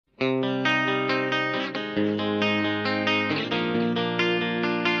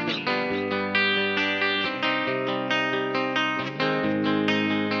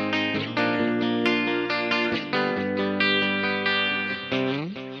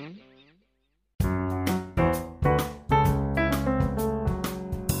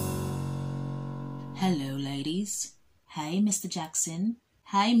Mr. Jackson.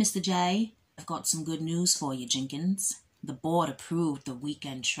 Hey, Mr. J. I've got some good news for you, Jenkins. The board approved the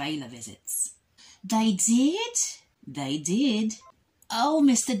weekend trailer visits. They did? They did. Oh,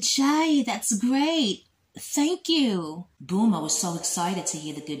 Mr. J, that's great. Thank you. Boomer was so excited to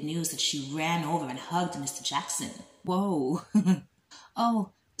hear the good news that she ran over and hugged Mr. Jackson. Whoa.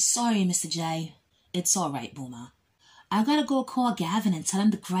 Oh, sorry, Mr. J. It's all right, Boomer. I gotta go call Gavin and tell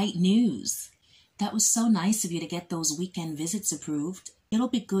him the great news. That was so nice of you to get those weekend visits approved. It'll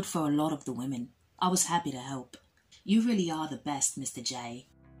be good for a lot of the women. I was happy to help. You really are the best, Mr. J.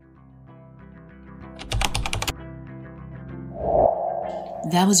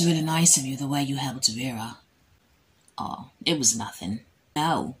 That was really nice of you, the way you helped Vera. Oh, it was nothing.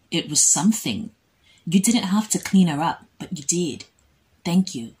 No, it was something. You didn't have to clean her up, but you did.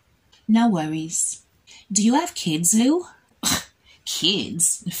 Thank you. No worries. Do you have kids, Lou?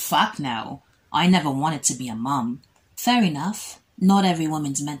 Kids? Fuck no. I never wanted to be a mum. Fair enough. Not every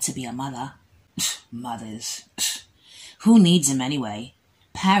woman's meant to be a mother. Mothers. Who needs them anyway?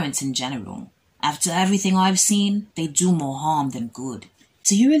 Parents in general. After everything I've seen, they do more harm than good.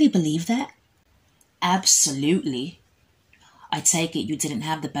 Do you really believe that? Absolutely. I take it you didn't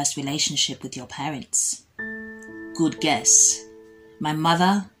have the best relationship with your parents. Good guess. My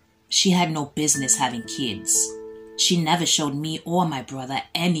mother, she had no business having kids. She never showed me or my brother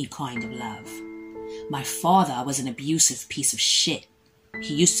any kind of love. My father was an abusive piece of shit.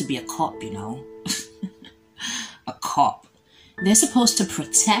 He used to be a cop, you know. A cop. They're supposed to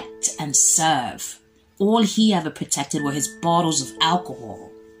protect and serve. All he ever protected were his bottles of alcohol.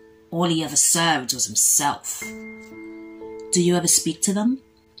 All he ever served was himself. Do you ever speak to them?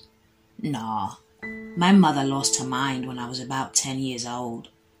 Nah. My mother lost her mind when I was about 10 years old.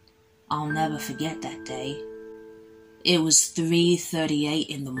 I'll never forget that day. It was 3:38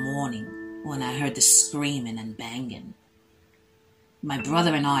 in the morning when I heard the screaming and banging. My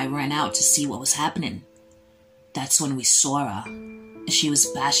brother and I ran out to see what was happening. That's when we saw her. She was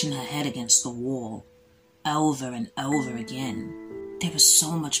bashing her head against the wall, over and over again. There was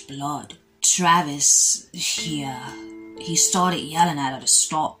so much blood. Travis, he started yelling at her to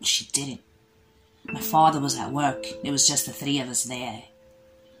stop. She didn't. My father was at work. It was just the three of us there.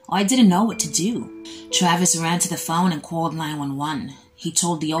 I didn't know what to do. Travis ran to the phone and called 911. He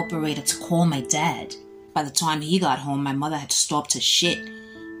told the operator to call my dad. By the time he got home, my mother had stopped her shit.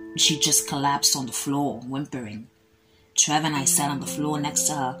 She just collapsed on the floor, whimpering. Trev and I sat on the floor next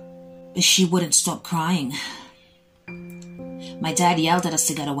to her, but she wouldn't stop crying. My dad yelled at us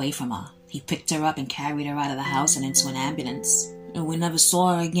to get away from her. He picked her up and carried her out of the house and into an ambulance, and we never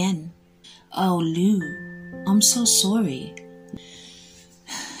saw her again. Oh, Lou, I'm so sorry.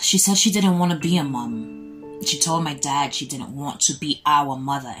 She said she didn't want to be a mum. She told my dad she didn't want to be our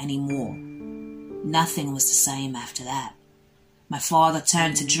mother anymore. Nothing was the same after that. My father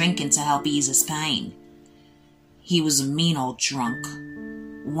turned to drinking to help ease his pain. He was a mean old drunk.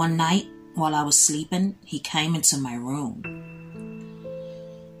 One night, while I was sleeping, he came into my room.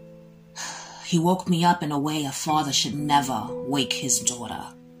 He woke me up in a way a father should never wake his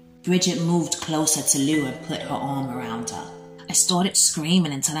daughter. Bridget moved closer to Lou and put her arm around her. I started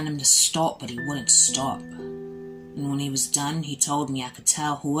screaming and telling him to stop, but he wouldn't stop. And when he was done, he told me I could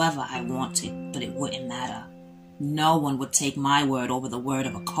tell whoever I wanted, but it wouldn't matter. No one would take my word over the word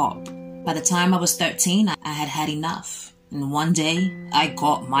of a cop. By the time I was 13, I had had enough. And one day, I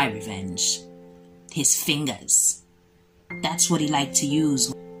got my revenge. His fingers. That's what he liked to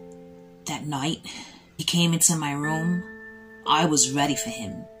use. That night, he came into my room. I was ready for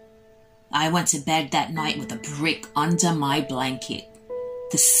him. I went to bed that night with a brick under my blanket.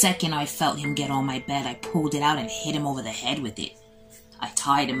 The second I felt him get on my bed, I pulled it out and hit him over the head with it. I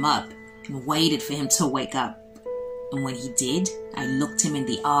tied him up and waited for him to wake up. And when he did, I looked him in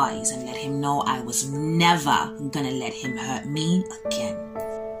the eyes and let him know I was never gonna let him hurt me again.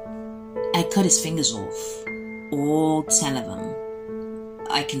 I cut his fingers off, all 10 of them.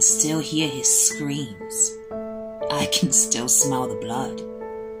 I can still hear his screams. I can still smell the blood.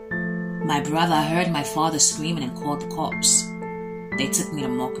 My brother heard my father screaming and called the cops. They took me to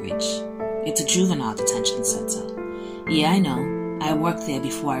Mockridge. It's a juvenile detention center. Yeah, I know. I worked there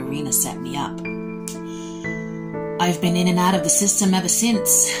before Irina set me up. I've been in and out of the system ever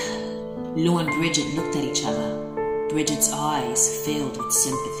since. Lou and Bridget looked at each other. Bridget's eyes filled with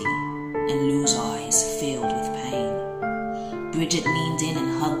sympathy, and Lou's eyes filled with pain. Bridget leaned in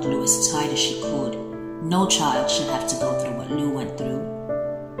and hugged Lou as tight as she could. No child should have to go through what Lou went through.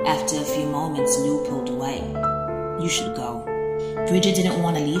 After a few moments, Lou pulled away. You should go. Bridget didn't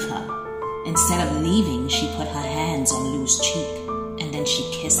want to leave her. Instead of leaving, she put her hands on Lou's cheek, and then she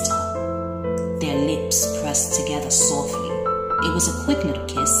kissed her. Their lips pressed together softly. It was a quick little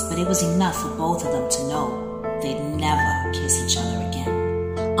kiss, but it was enough for both of them to know they'd never kiss each other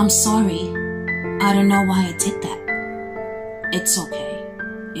again. I'm sorry. I don't know why I did that. It's okay.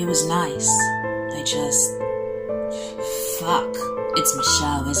 It was nice. Fuck. It's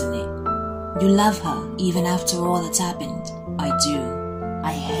Michelle, isn't it? You love her, even after all that's happened. I do.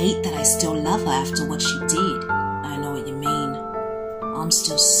 I hate that I still love her after what she did. I know what you mean. I'm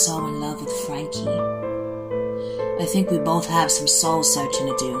still so in love with Frankie. I think we both have some soul searching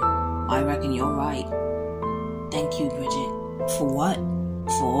to do. I reckon you're right. Thank you, Bridget. For what?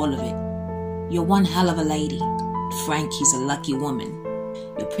 For all of it. You're one hell of a lady. Frankie's a lucky woman.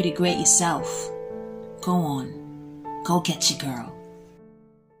 You're pretty great yourself. Go on. Go get your girl.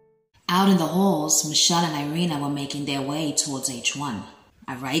 Out in the halls, Michelle and Irina were making their way towards H1.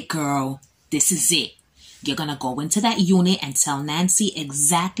 All right, girl. This is it. You're gonna go into that unit and tell Nancy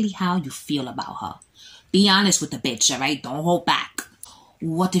exactly how you feel about her. Be honest with the bitch, all right? Don't hold back.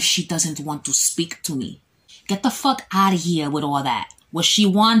 What if she doesn't want to speak to me? Get the fuck out of here with all that. What she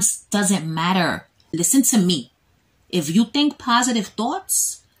wants doesn't matter. Listen to me. If you think positive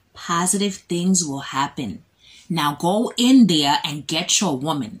thoughts, positive things will happen. Now go in there and get your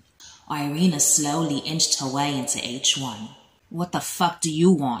woman. Irina slowly inched her way into H1. What the fuck do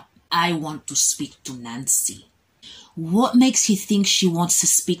you want? I want to speak to Nancy. What makes you think she wants to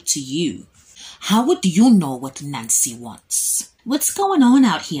speak to you? How would you know what Nancy wants? What's going on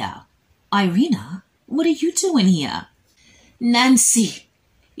out here? Irina, what are you doing here? Nancy,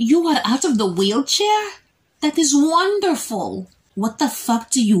 you are out of the wheelchair? That is wonderful. What the fuck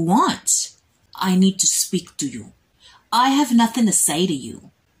do you want? I need to speak to you. I have nothing to say to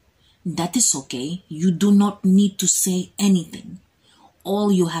you. That is okay. You do not need to say anything.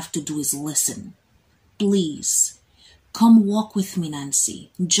 All you have to do is listen. Please, come walk with me, Nancy.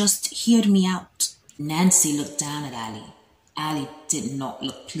 Just hear me out. Nancy looked down at Ali. Ali did not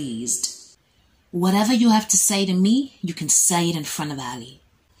look pleased. Whatever you have to say to me, you can say it in front of Ali.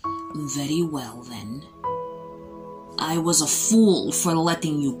 Very well, then. I was a fool for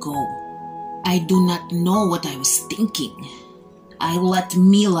letting you go. I do not know what I was thinking. I let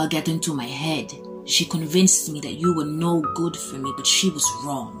Mila get into my head. She convinced me that you were no good for me, but she was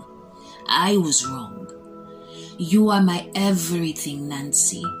wrong. I was wrong. You are my everything,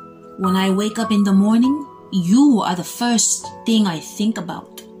 Nancy. When I wake up in the morning, you are the first thing I think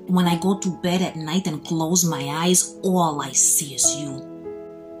about. When I go to bed at night and close my eyes, all I see is you.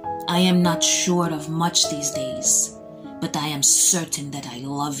 I am not sure of much these days, but I am certain that I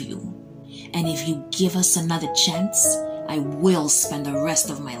love you. And if you give us another chance, I will spend the rest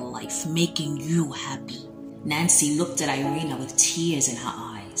of my life making you happy. Nancy looked at Irina with tears in her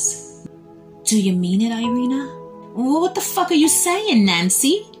eyes. Do you mean it, Irina? What the fuck are you saying,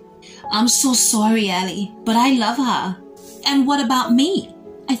 Nancy? I'm so sorry, Ali, but I love her. And what about me?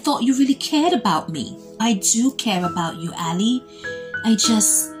 I thought you really cared about me. I do care about you, Ali.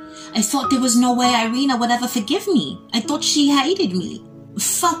 I thought there was no way Irina would ever forgive me. I thought she hated me.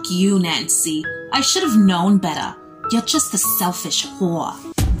 Fuck you, Nancy. I should have known better. You're just a selfish whore.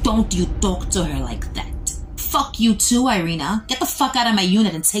 Don't you talk to her like that. Fuck you too, Irina. Get the fuck out of my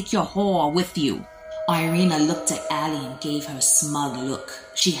unit and take your whore with you. Irina looked at Ali and gave her a smug look.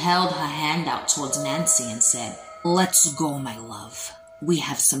 She held her hand out towards Nancy and said, Let's go, my love. We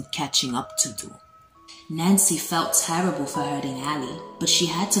have some catching up to do. Nancy felt terrible for hurting Ali, but she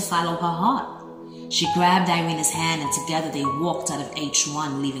had to follow her heart. She grabbed Irina's hand and together they walked out of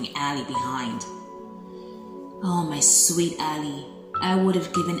H1, leaving Ali behind. Oh, my sweet Ali, I would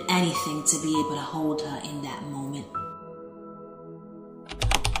have given anything to be able to hold her in that moment.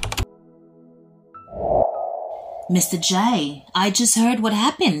 Mr. J, I just heard what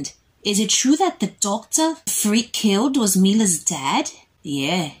happened. Is it true that the doctor freak killed was Mila's dad?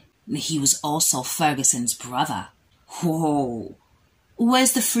 Yeah, he was also Ferguson's brother. Whoa.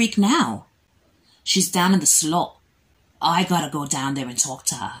 Where's the freak now? She's down in the slot. I gotta go down there and talk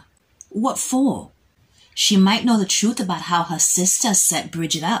to her. What for? She might know the truth about how her sister set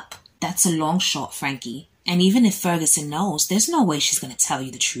Bridget up. That's a long shot, Frankie. And even if Ferguson knows, there's no way she's going to tell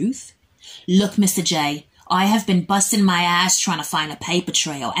you the truth. Look, Mr. J, I have been busting my ass trying to find a paper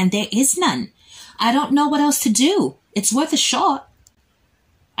trail, and there is none. I don't know what else to do. It's worth a shot.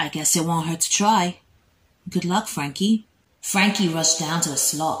 I guess it won't hurt to try. Good luck, Frankie. Frankie rushed down to the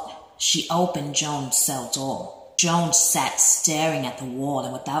slot. She opened Joan's cell door. Joan sat staring at the wall,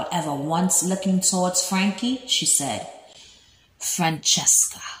 and without ever once looking towards Frankie, she said,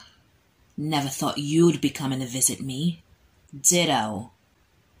 Francesca, never thought you'd be coming to visit me. Ditto.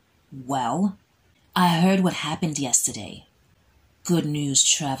 Well, I heard what happened yesterday. Good news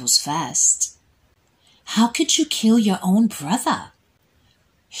travels fast. How could you kill your own brother?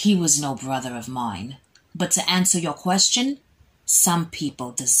 He was no brother of mine. But to answer your question, some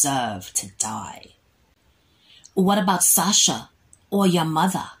people deserve to die. What about Sasha or your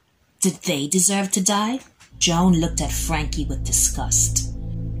mother? Did they deserve to die? Joan looked at Frankie with disgust.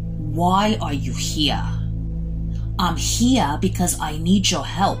 Why are you here? I'm here because I need your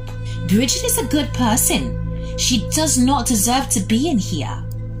help. Bridget is a good person. She does not deserve to be in here.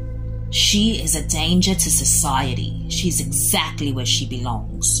 She is a danger to society. She's exactly where she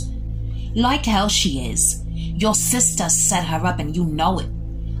belongs. Like hell she is. Your sister set her up and you know it.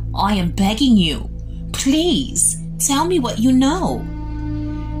 I am begging you. Please, tell me what you know.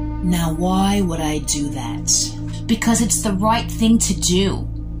 Now why would I do that? Because it's the right thing to do.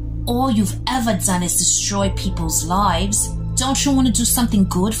 All you've ever done is destroy people's lives. Don't you want to do something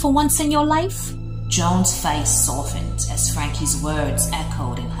good for once in your life? Joan's face softened as Frankie's words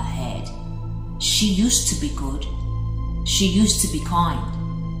echoed in her head. She used to be good. She used to be kind.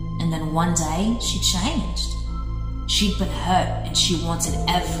 And then one day, she changed. She'd been hurt and she wanted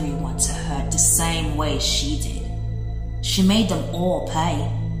everyone to hurt the same way she did. She made them all pay.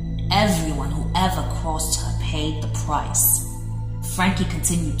 Everyone who ever crossed her paid the price. Frankie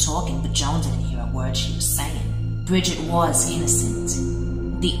continued talking, but Joan didn't hear a word she was saying. Bridget was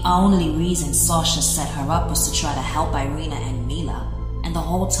innocent. The only reason Sasha set her up was to try to help Irina and Mila. And the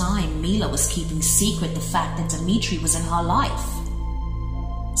whole time, Mila was keeping secret the fact that Dimitri was in her life.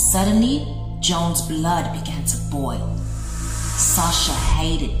 Suddenly, Joan's blood began to boil. Sasha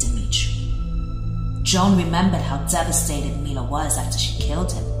hated Dimitri. Joan remembered how devastated Mila was after she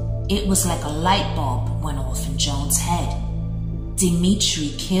killed him. It was like a light bulb went off in Joan's head.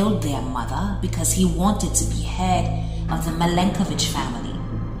 Dimitri killed their mother because he wanted to be head of the Milenkovic family,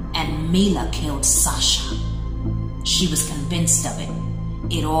 and Mila killed Sasha. She was convinced of it.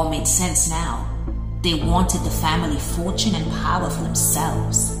 It all made sense now. They wanted the family fortune and power for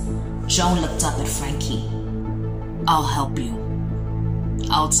themselves. Joan looked up at Frankie. I'll help you.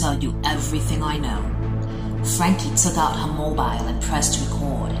 I'll tell you everything I know. Frankie took out her mobile and pressed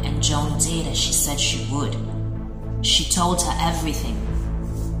record, and Joan did as she said she would. She told her everything.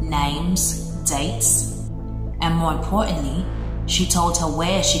 Names, dates, and more importantly, she told her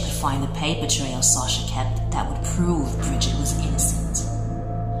where she could find the paper trail Sasha kept that would prove Bridget was innocent.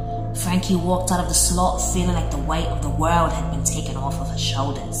 Frankie walked out of the slot feeling like the weight of the world had been taken off of her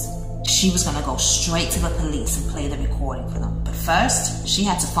shoulders. She was gonna go straight to the police and play the recording for them, but first, she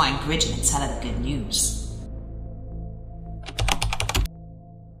had to find Bridget and tell her the good news.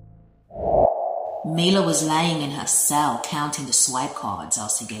 Mila was laying in her cell counting the swipe cards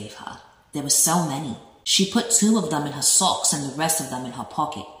Elsie gave her. There were so many. She put 2 of them in her socks and the rest of them in her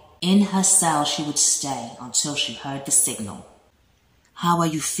pocket. In her cell she would stay until she heard the signal. How are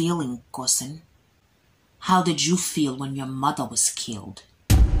you feeling, Cousin? How did you feel when your mother was killed?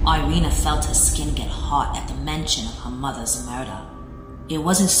 Irina felt her skin get hot at the mention of her mother's murder. It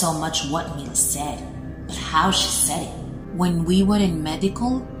wasn't so much what Mila said, but how she said it. When we were in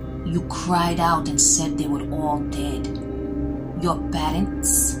medical, you cried out and said they were all dead. Your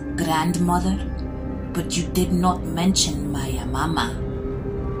parents, grandmother, but you did not mention Maya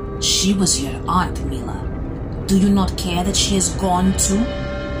Mama. She was your aunt, Mila. Do you not care that she is gone too?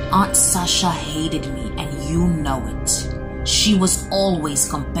 Aunt Sasha hated me and you know it. She was always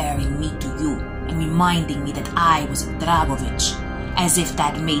comparing me to you and reminding me that I was a Dragovich, as if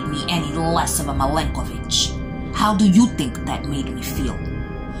that made me any less of a Milenkovic. How do you think that made me feel?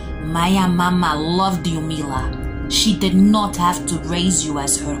 Maya Mama loved you, Mila. She did not have to raise you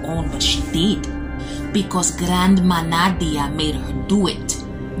as her own, but she did. Because Grandma Nadia made her do it.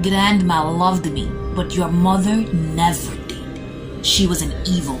 Grandma loved me, but your mother never did. She was an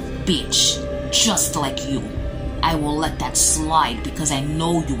evil bitch, just like you. I will let that slide because I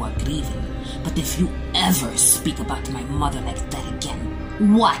know you are grieving. But if you ever speak about my mother like that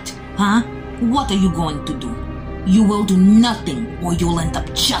again, what, huh? What are you going to do? You will do nothing or you'll end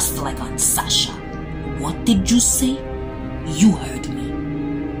up just like Aunt Sasha. What did you say? You heard me.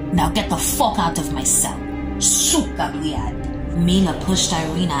 Now get the fuck out of my cell. Suka Riyad. Mila pushed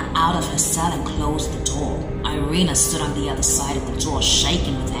Irina out of her cell and closed the door. Irina stood on the other side of the door,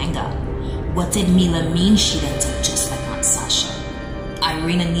 shaking with anger. What did Mila mean she'd end up just like Aunt Sasha?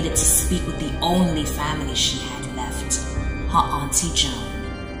 Irina needed to speak with the only family she had left, her Auntie Joan.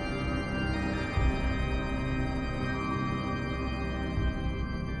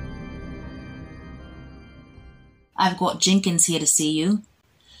 I've got Jenkins here to see you.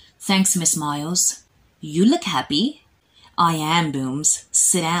 Thanks, Miss Miles. You look happy. I am, Booms.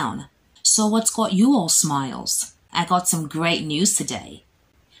 Sit down. So what's got you all smiles? I got some great news today.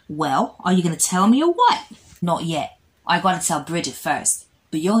 Well, are you going to tell me or what? Not yet. I got to tell Bridget first,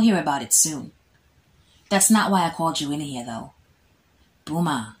 but you'll hear about it soon. That's not why I called you in here, though.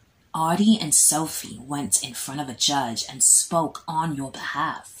 Boomer, Artie and Sophie went in front of a judge and spoke on your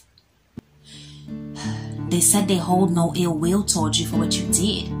behalf. They said they hold no ill will towards you for what you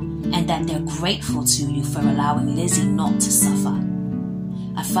did, and that they're grateful to you for allowing Lizzie not to suffer.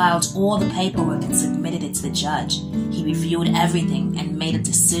 I filed all the paperwork and submitted it to the judge. He reviewed everything and made a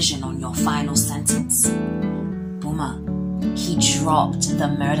decision on your final sentence. Boomer, he dropped the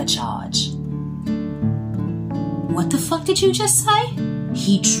murder charge. What the fuck did you just say?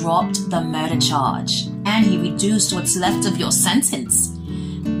 He dropped the murder charge, and he reduced what's left of your sentence.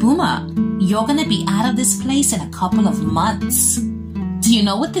 Boomer, you're gonna be out of this place in a couple of months. Do you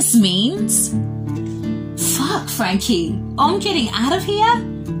know what this means? Fuck, Frankie. I'm getting out of here?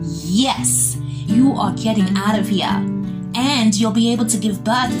 Yes, you are getting out of here. And you'll be able to give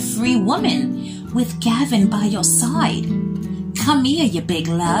birth to 3 women with Gavin by your side. Come here, you big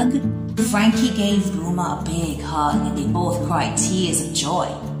lug. Frankie gave Boomer a big hug and they both cried tears of joy.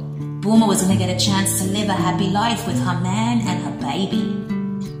 Boomer was gonna get a chance to live a happy life with her man and her baby.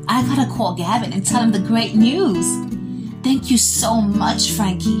 I gotta call Gavin and tell him the great news. Thank you so much,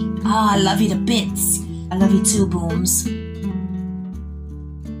 Frankie. I love you to bits. I love you too, Booms.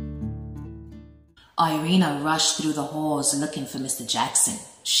 Irina rushed through the halls looking for Mr. Jackson.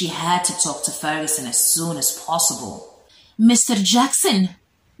 She had to talk to Ferguson as soon as possible. Mr. Jackson!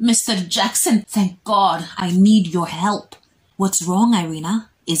 Mr. Jackson, thank God, I need your help. What's wrong,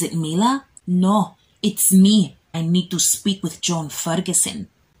 Irina? Is it Mila? No, it's me. I need to speak with Joan Ferguson.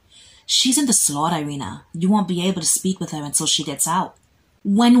 She's in the slot, Irina. You won't be able to speak with her until she gets out.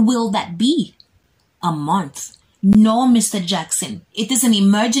 When will that be? A month. No, Mr. Jackson. It is an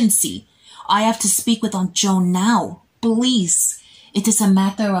emergency. I have to speak with Aunt Joan now. Please. It is a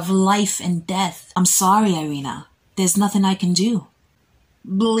matter of life and death. I'm sorry, Irina. There's nothing I can do.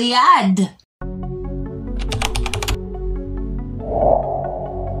 Bliad!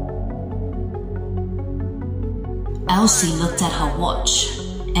 Elsie looked at her watch.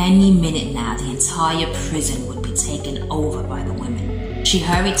 Any minute now, the entire prison would be taken over by the women. She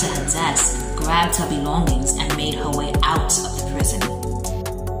hurried to her desk, grabbed her belongings, and made her way out of the prison.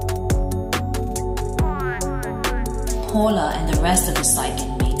 Paula and the rest of the psychic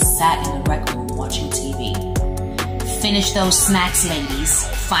mates sat in the rec room watching TV. Finish those snacks, ladies.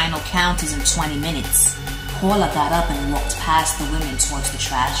 Final count is in 20 minutes. Paula got up and walked past the women towards the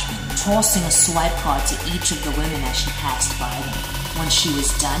trash bin, tossing a swipe card to each of the women as she passed by them. When she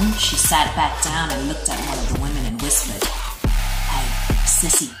was done, she sat back down and looked at one of the women and whispered, "Hey,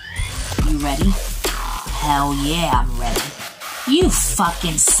 sissy, you ready?" "Hell yeah, I'm ready." "You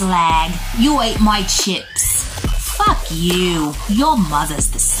fucking slag. You ate my chips." "Fuck you. Your mother's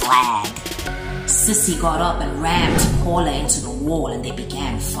the slag." Sissy got up and rammed Paula into the wall and they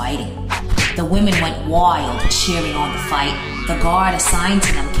began fighting. The women went wild, cheering on the fight. The guard assigned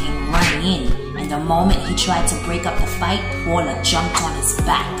to them came running in, and the moment he tried to break up the fight, Paula jumped on his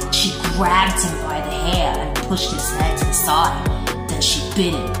back. She grabbed him by the hair and pushed his head to the side. Then she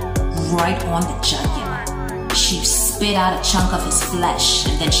bit him right on the jugular. She spit out a chunk of his flesh,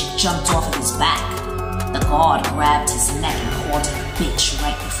 and then she jumped off of his back. The guard grabbed his neck and called him a bitch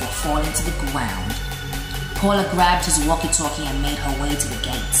right before falling to the ground. Paula grabbed his walkie-talkie and made her way to the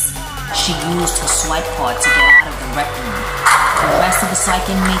gates. She used her swipe card to get out of the rec room. The rest of the psych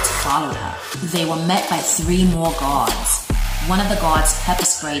inmates followed her. They were met by 3 more guards. One of the guards pepper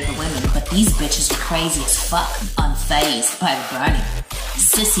sprayed the women, but these bitches were crazy as fuck, unfazed by the burning.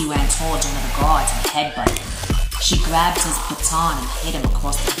 Sissy ran towards one of the guards and headbutted him. She grabbed his baton and hit him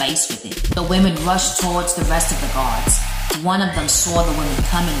across the face with it. The women rushed towards the rest of the guards. One of them saw the women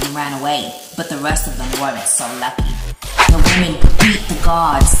coming and ran away, but the rest of them weren't so lucky. The women beat the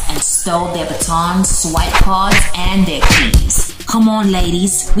guards and stole their batons, swipe cards, and their keys. "Come on,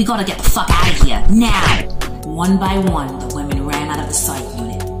 ladies, we gotta get the fuck out of here, now!" One by one, the women ran out of the psych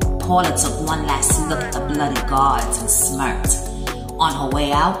unit. Paula took one last look at the bloody guards and smirked. On her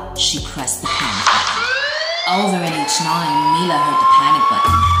way out, she pressed the panic button. Over in H9, Mila heard the panic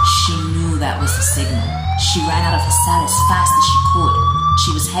button. She knew that was the signal. She ran out of her cell as fast as she could.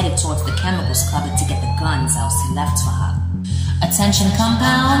 She was headed towards the chemicals cupboard to get the guns Elsie left for her. "Attention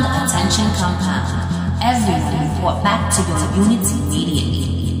compound, attention compound. Everyone report back to your units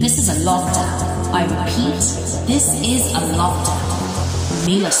immediately. This is a lockdown. I repeat, this is a lockdown."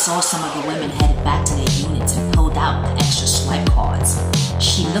 Mila saw some of the women headed back to their units and pulled out the extra swipe cards.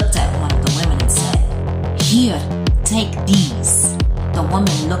 She looked at one of the women and said, "Here, take these." The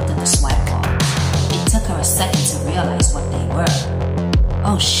woman looked at the swipe cards. It took her a second to realize what they were.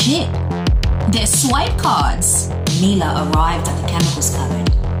 Oh shit, they're swipe cards. Mila arrived at the chemicals cupboard.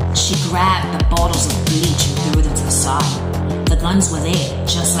 She grabbed the bottles of bleach and threw them to the side. The guns were there,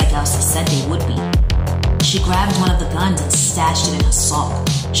 just like Elsa said they would be. She grabbed one of the guns and stashed it in her sock.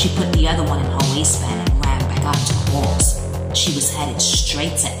 She put the other one in her waistband and ran back out to the halls. She was headed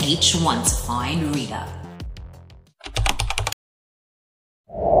straight to H1 to find Rita.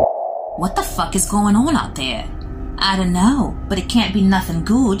 What the fuck is going on out there? I don't know, but it can't be nothing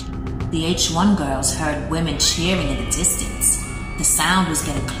good. The H1 girls heard women cheering in the distance. The sound was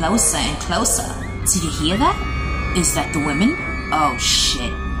getting closer and closer. Do you hear that? Is that the women? Oh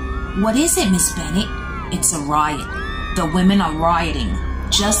shit. What is it, Miss Bennett? It's a riot. The women are rioting.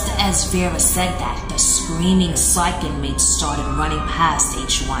 Just as Vera said that, the screaming psych inmates started running past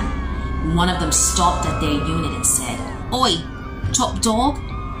H1. One of them stopped at their unit and said, "Oi, top dog,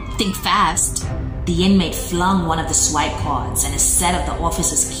 think fast." The inmate flung one of the swipe cards and a set of the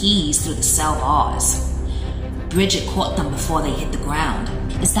officer's keys through the cell bars. Bridget caught them before they hit the ground.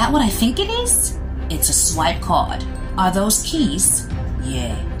 Is that what I think it is? It's a swipe card. Are those keys?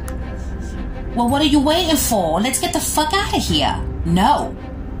 Yeah. Well, what are you waiting for? Let's get the fuck out of here. No,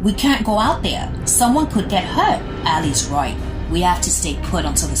 we can't go out there. Someone could get hurt. Allie's right. We have to stay put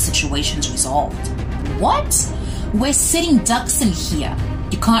until the situation's resolved. What? We're sitting ducks in here.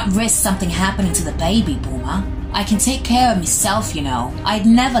 You can't risk something happening to the baby, Boomer. I can take care of myself, you know. I'd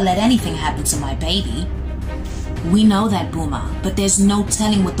never let anything happen to my baby. We know that, Boomer, but there's no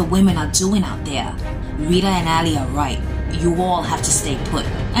telling what the women are doing out there. Rita and Allie are right. You all have to stay put.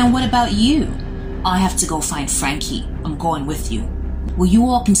 And what about you? I have to go find Frankie. I'm going with you. Well, you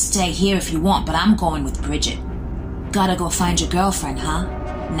all can stay here if you want, but I'm going with Bridget. Gotta go find your girlfriend, huh?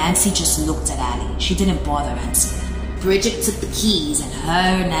 Nancy just looked at Allie. She didn't bother answering. Bridget took the keys and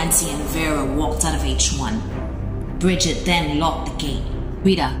her, Nancy, and Vera walked out of H1. Bridget then locked the gate.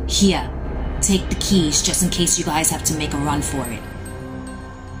 Rita, here. Take the keys just in case you guys have to make a run for it.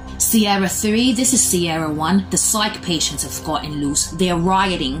 Sierra 3, this is Sierra 1. The psych patients have gotten loose. They're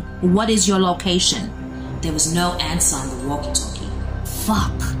rioting. What is your location? There was no answer on the walkie-talkie.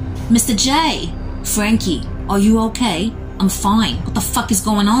 Fuck. Mr. J! Frankie, are you okay? I'm fine. What the fuck is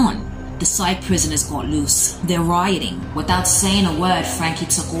going on? The psych prisoners got loose. They're rioting. Without saying a word, Frankie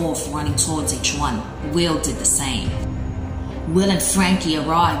took off running towards H1. Will did the same. Will and Frankie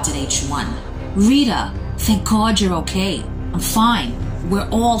arrived at H1. Rita, thank God you're okay. I'm fine. We're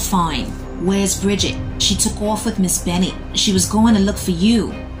all fine. Where's Bridget? She took off with Miss Bennett. She was going to look for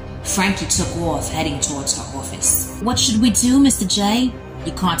you. Frankie took off, heading towards her office. What should we do, Mr. J?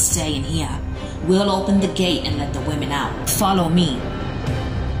 You can't stay in here. We'll open the gate and let the women out. Follow me.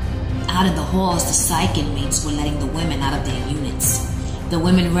 Out in the halls, the psych inmates were letting the women out of their units. The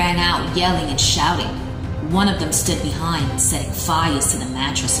women ran out, yelling and shouting. One of them stood behind, setting fires to the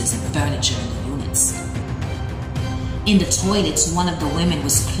mattresses and furniture in the units. In the toilets, one of the women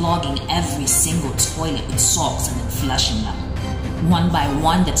was clogging every single toilet with salts and then flushing them. One by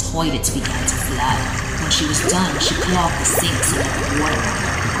one, the toilets began to flood. When she was done, she clogged the sinks and let the water run.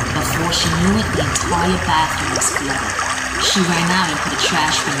 Before she knew it, the entire bathroom was flooded. She ran out and put a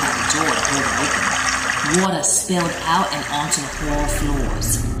trash bin by the door to hold it open. Water spilled out and onto the hall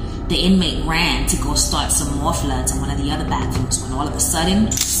floors. The inmate ran to go start some more floods in one of the other bathrooms when all of a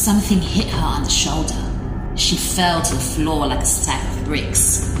sudden, something hit her on the shoulder. She fell to the floor like a stack of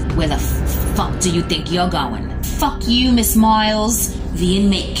bricks. Where the fuck do you think you're going? Fuck you, Miss Miles. The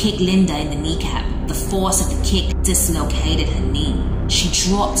inmate kicked Linda in the kneecap. The force of the kick dislocated her knee. She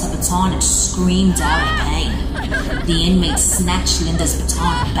dropped her baton and screamed out in pain. The inmate snatched Linda's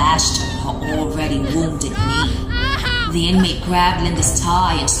baton and bashed her with her already wounded knee. The inmate grabbed Linda's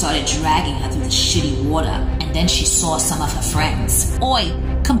tie and started dragging her through the shitty water, and then she saw some of her friends. Oi,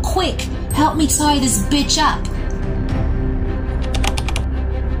 come quick! Help me tie this bitch up!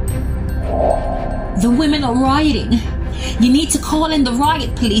 The women are rioting. You need to call in the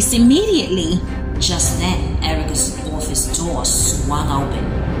riot police immediately. Just then, Erica's office door swung open.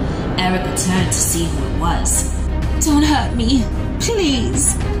 Erica turned to see who it was. Don't hurt me,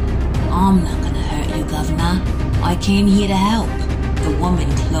 please. I'm not gonna hurt you, Governor. I came here to help. The woman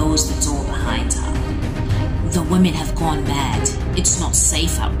closed the door behind her. The women have gone mad. It's not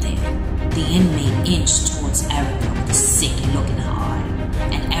safe out there. The inmate inched towards Erica with a sick look in her eye,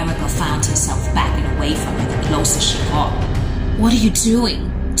 and Erica found herself backing away from her the closer she got. What are you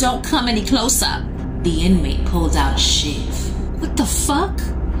doing? Don't come any closer. The inmate pulled out a shiv. What the fuck?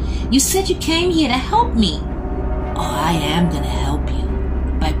 You said you came here to help me. Oh, I am gonna help you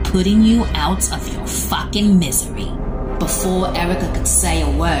by putting you out of your fucking misery. Before Erica could say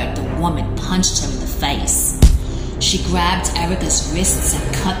a word, the woman punched her in the face. She grabbed Erica's wrists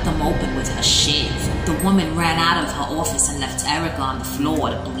and cut them open with her shiv. The woman ran out of her office and left Erica on the floor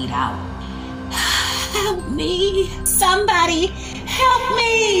to bleed out. Help me! Somebody! Help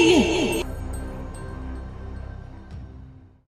me!